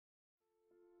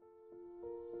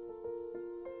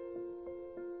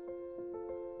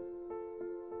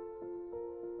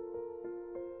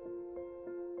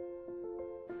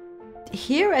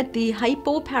here at the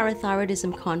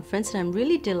Hypoparathyroidism Conference, and I'm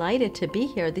really delighted to be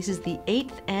here. This is the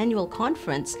 8th annual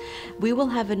conference. We will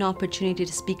have an opportunity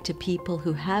to speak to people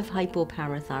who have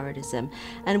hypoparathyroidism,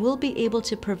 and we'll be able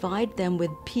to provide them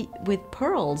with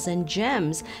pearls and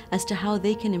gems as to how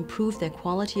they can improve their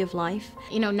quality of life.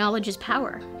 You know, knowledge is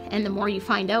power, and the more you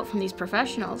find out from these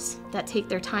professionals that take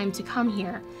their time to come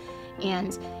here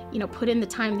and, you know, put in the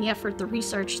time, the effort, the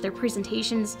research, their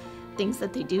presentations, things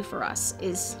that they do for us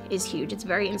is huge. It's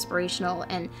very inspirational,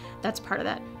 and that's part of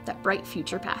that bright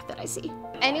future path that I see.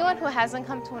 Anyone who hasn't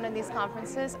come to one of these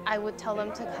conferences, I would tell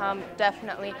them to come,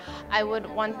 definitely. I would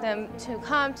want them to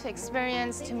come, to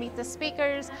experience, to meet the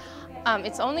speakers.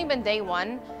 It's only been day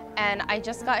one, and I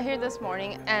just got here this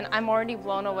morning, and I'm already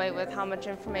blown away with how much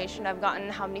information I've gotten,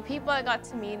 how many people I got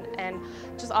to meet, and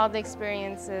just all the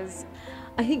experiences.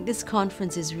 I think this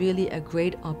conference is really a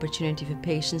great opportunity for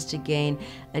patients to gain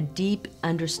a deep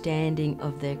understanding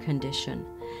of their condition,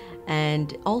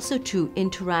 and also to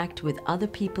interact with other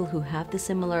people who have the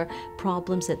similar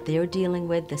problems that they're dealing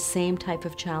with, the same type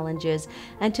of challenges,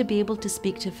 and to be able to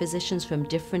speak to physicians from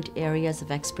different areas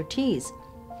of expertise.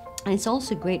 And it's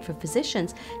also great for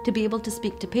physicians to be able to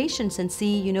speak to patients and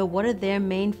see, you know, what are their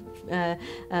main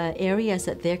areas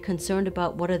that they're concerned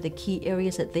about, what are the key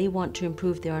areas that they want to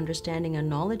improve their understanding and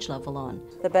knowledge level on.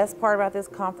 The best part about this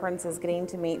conference is getting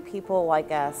to meet people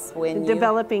like us.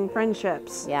 Developing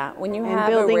friendships. Yeah, when you and have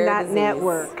building a rare that disease,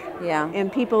 network. Yeah.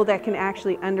 And people that can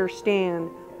actually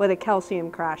understand what a calcium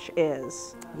crash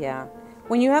is. Yeah.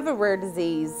 When you have a rare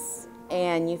disease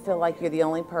and you feel like you're the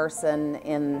only person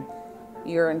in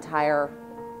your entire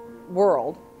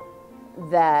world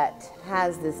that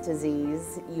has this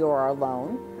disease, you're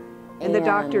alone. And the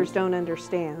doctors don't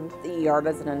understand. The ER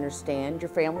doesn't understand. Your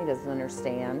family doesn't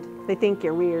understand. They think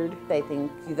you're weird. They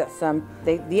think you got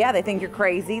they think you're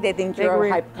crazy. They think you're a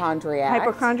hypochondriac.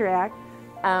 Hypochondriac.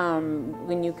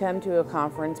 When you come to a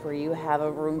conference where you have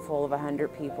a room full of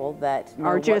 100 people that know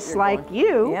are just like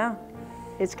you, yeah,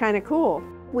 it's kind of cool.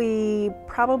 We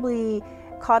probably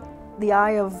caught the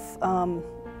eye of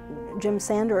Jim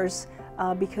Sanders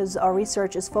because our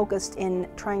research is focused in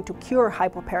trying to cure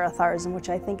hypoparathyroidism, which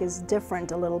I think is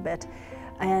different a little bit.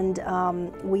 And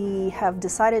we have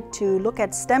decided to look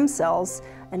at stem cells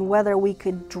and whether we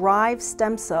could drive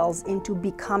stem cells into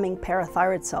becoming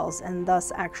parathyroid cells, and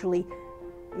thus actually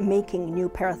making new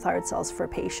parathyroid cells for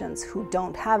patients who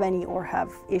don't have any or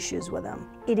have issues with them.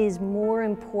 It is more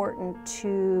important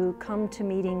to come to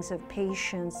meetings of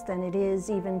patients than it is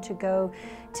even to go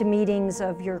to meetings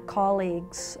of your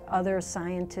colleagues, other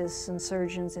scientists and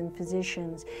surgeons and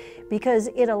physicians, because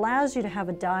it allows you to have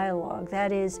a dialogue.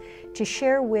 That is, to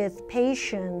share with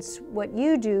patients what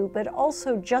you do, but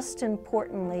also, just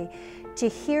importantly, to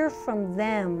hear from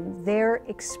them their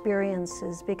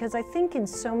experiences, because I think in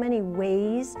so many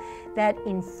ways that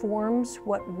informs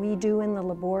what we do in the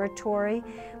laboratory,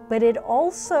 but it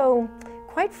also,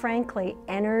 quite frankly,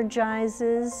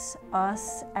 energizes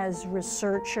us as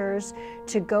researchers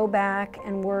to go back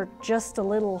and work just a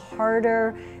little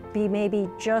harder, be maybe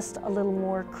just a little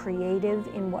more creative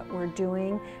in what we're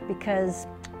doing, because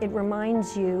it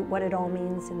reminds you what it all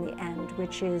means in the end,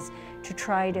 which is to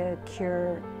try to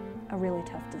cure a really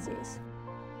tough disease.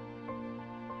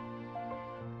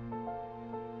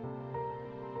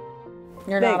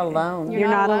 You're not alone. You're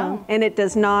not alone. And it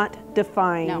does not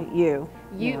define you.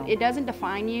 It doesn't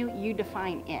define you, you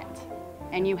define it.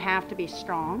 And you have to be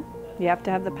strong. You have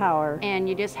to have the power. And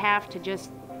you just have to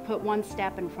put one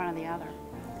step in front of the other.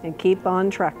 And keep on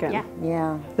trucking. Yeah.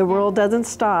 Yeah. The world doesn't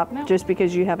stop just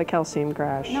because you have a calcium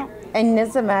crash. No. And it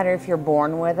doesn't matter if you're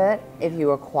born with it, if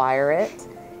you acquire it,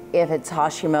 if it's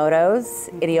Hashimoto's,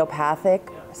 idiopathic,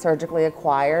 surgically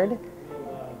acquired.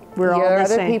 We're all the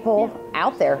other same. people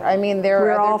out there. I mean, there are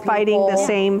We're all other fighting the people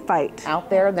same fight out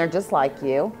there, and they're just like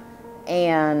you.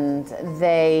 And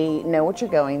they know what you're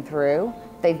going through.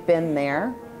 They've been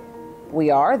there.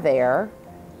 We are there.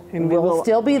 And we'll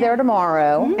still be there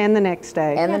tomorrow. And the next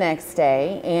day. And the next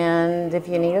day. And if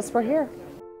you need us, we're here.